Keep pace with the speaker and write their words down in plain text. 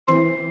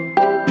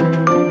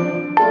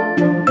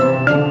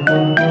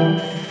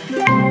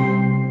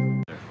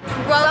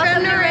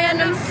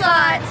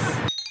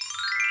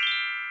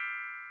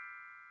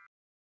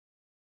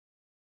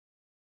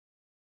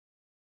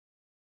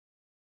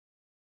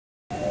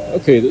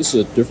Okay, this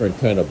is a different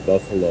kind of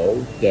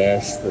buffalo,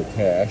 dash for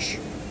cash.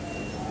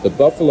 The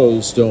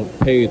buffaloes don't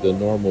pay the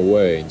normal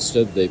way.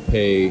 Instead, they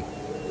pay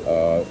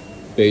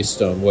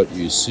based on what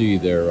you see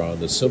there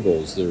on the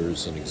symbols.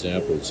 There's an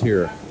examples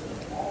here.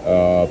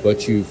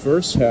 But you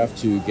first have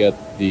to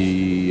get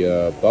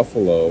the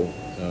buffalo,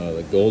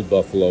 the gold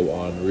buffalo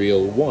on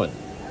reel 1.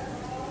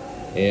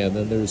 And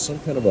then there's some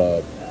kind of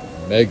a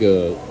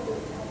mega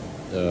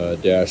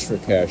dash for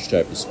cash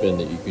type of spin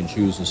that you can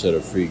choose instead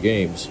of free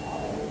games.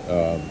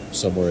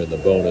 Somewhere in the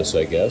bonus,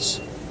 I guess.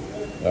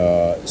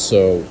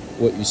 So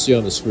what you see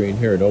on the screen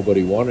here,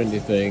 nobody won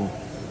anything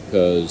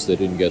because they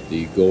didn't get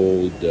the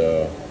gold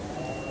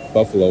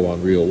buffalo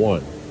on reel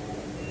 1.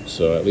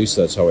 So at least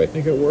that's how I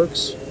think it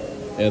works.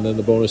 And then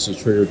the bonus is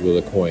triggered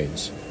with the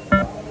coins.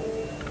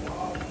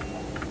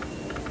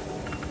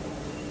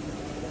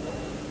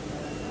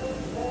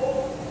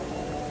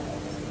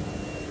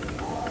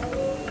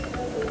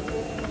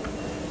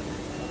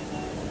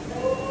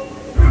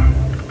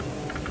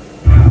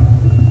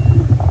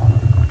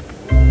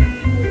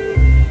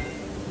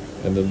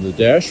 And then the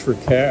dash for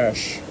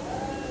cash,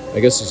 I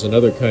guess, is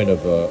another kind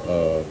of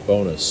a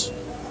bonus,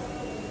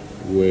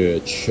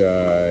 which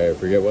I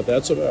forget what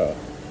that's about.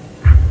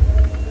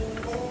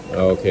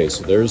 Okay,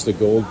 so there's the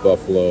gold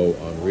buffalo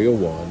on reel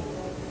 1,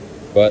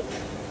 but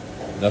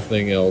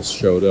nothing else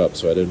showed up,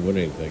 so I didn't win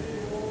anything.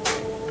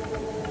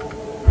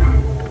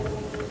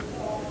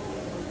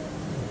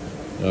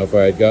 Now, if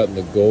I had gotten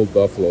the gold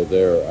buffalo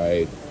there,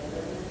 I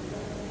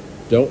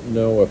don't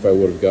know if I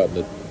would have gotten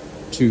the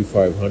 2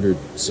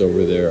 500s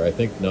over there. I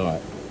think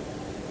not.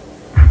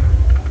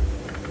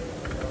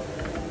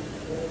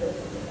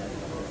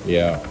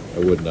 Yeah, I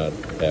would not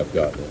have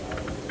gotten it.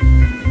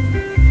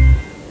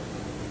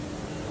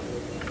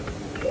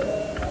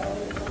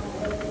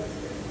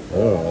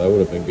 Oh, that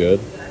would have been good.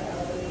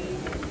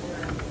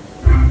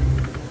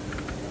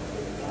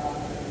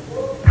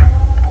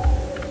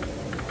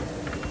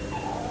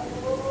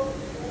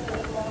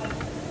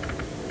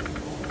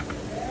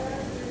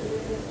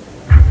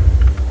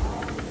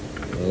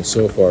 Well,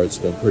 so far it's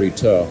been pretty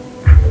tough.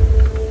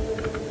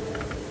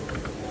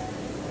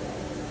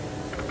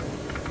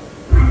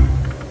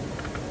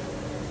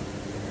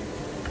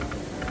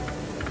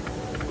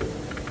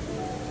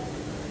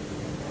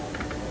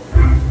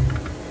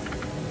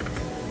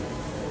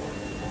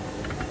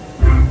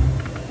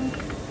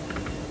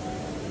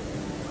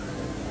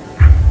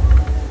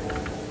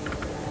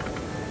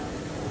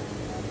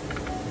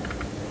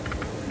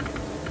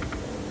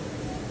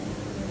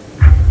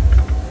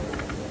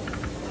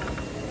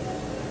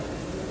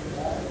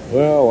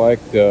 Well,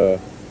 like a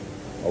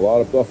lot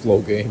of Buffalo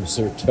games,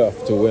 they're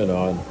tough to win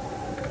on.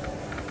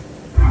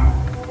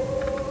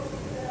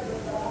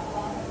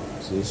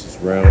 So this is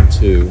round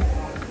 2.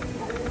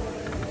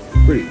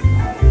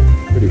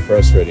 Pretty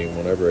frustrating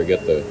whenever I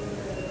get the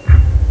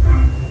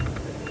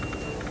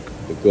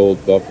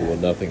gold buffalo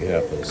and nothing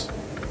happens.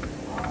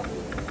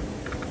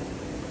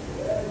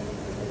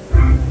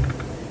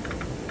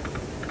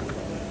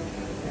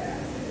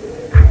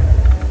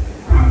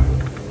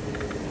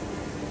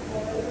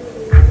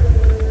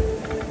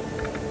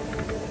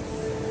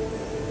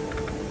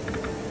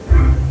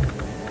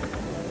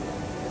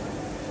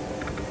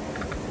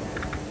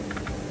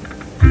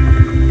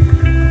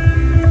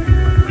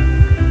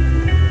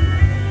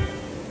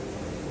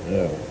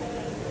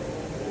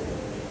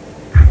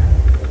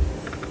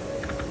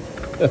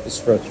 That was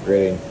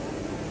frustrating.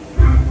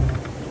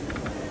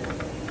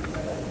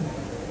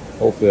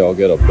 Hopefully I'll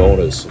get a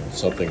bonus and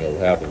something will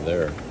happen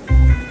there.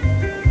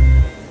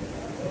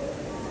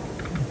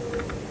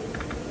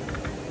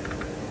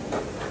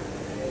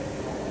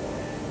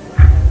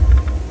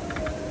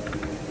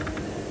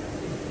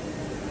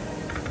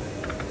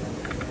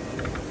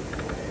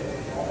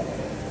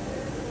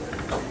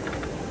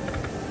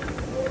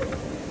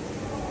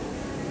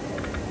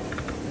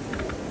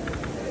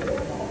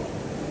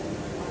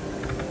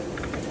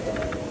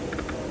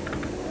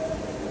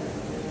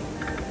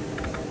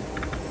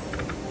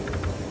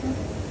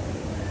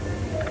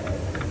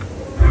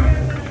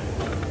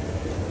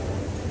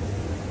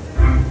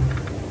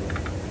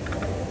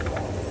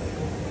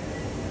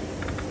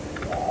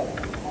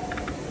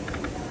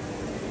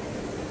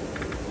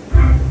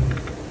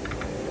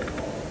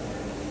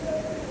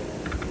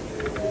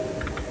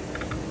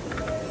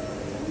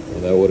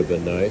 That would have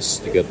been nice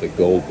to get the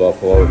gold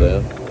buffalo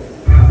then.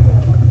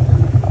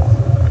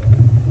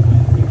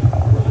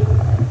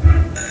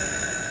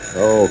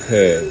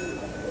 Okay,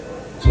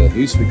 so at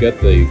least we get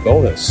the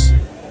bonus.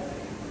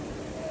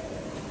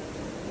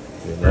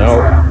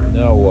 Okay,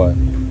 now what?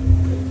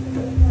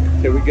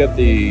 Okay, we get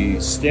the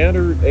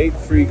standard 8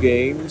 free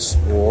games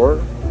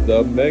or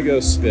the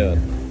mega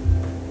spin.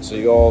 So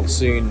you all have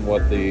seen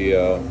what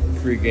the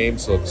free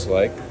games looks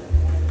like.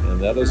 And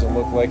that doesn't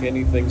look like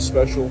anything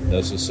special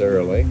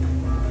necessarily.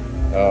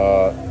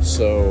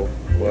 So,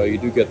 well, you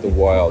do get the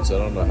wilds. I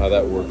don't know how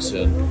that works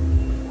in.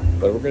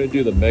 But we're going to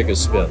do the mega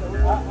spin.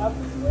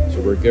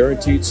 So we're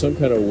guaranteed some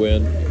kind of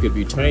win. It could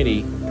be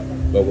tiny,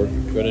 but we're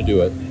going to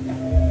do it.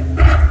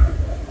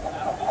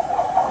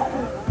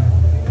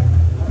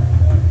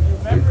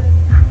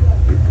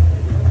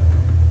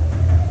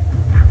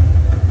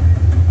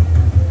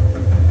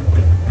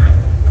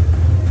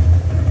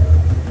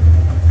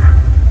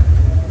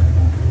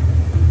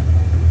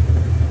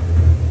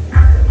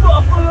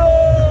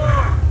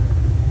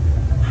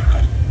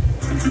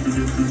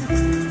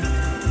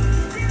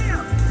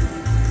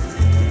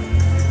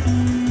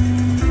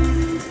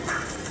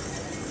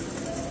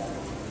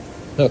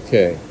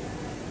 Okay.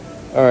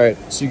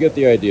 Alright, so you get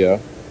the idea.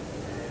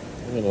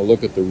 I'm going to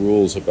look at the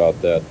rules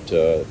about that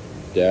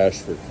dash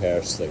for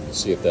cash thing to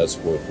see if that's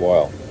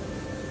worthwhile.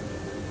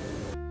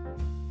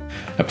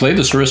 I played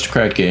this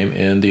Aristocrat game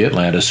in the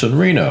Atlantis in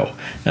Reno,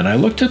 and I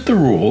looked at the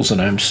rules,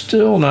 and I'm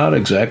still not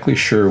exactly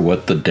sure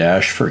what the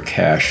dash for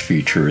cash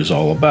feature is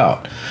all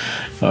about.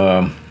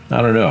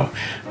 I don't know.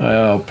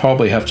 I'll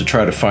probably have to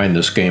try to find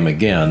this game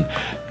again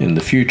in the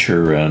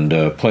future and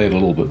play it a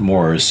little bit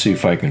more, see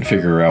if I can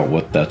figure out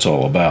what that's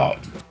all about.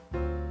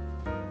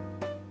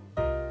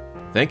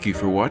 Thank you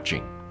for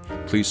watching.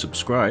 Please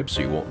subscribe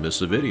so you won't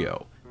miss a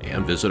video,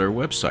 and visit our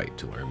website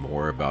to learn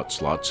more about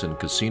slots and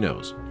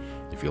casinos.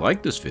 If you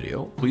like this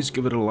video, please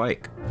give it a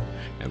like,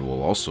 and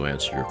we'll also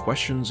answer your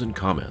questions and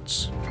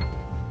comments.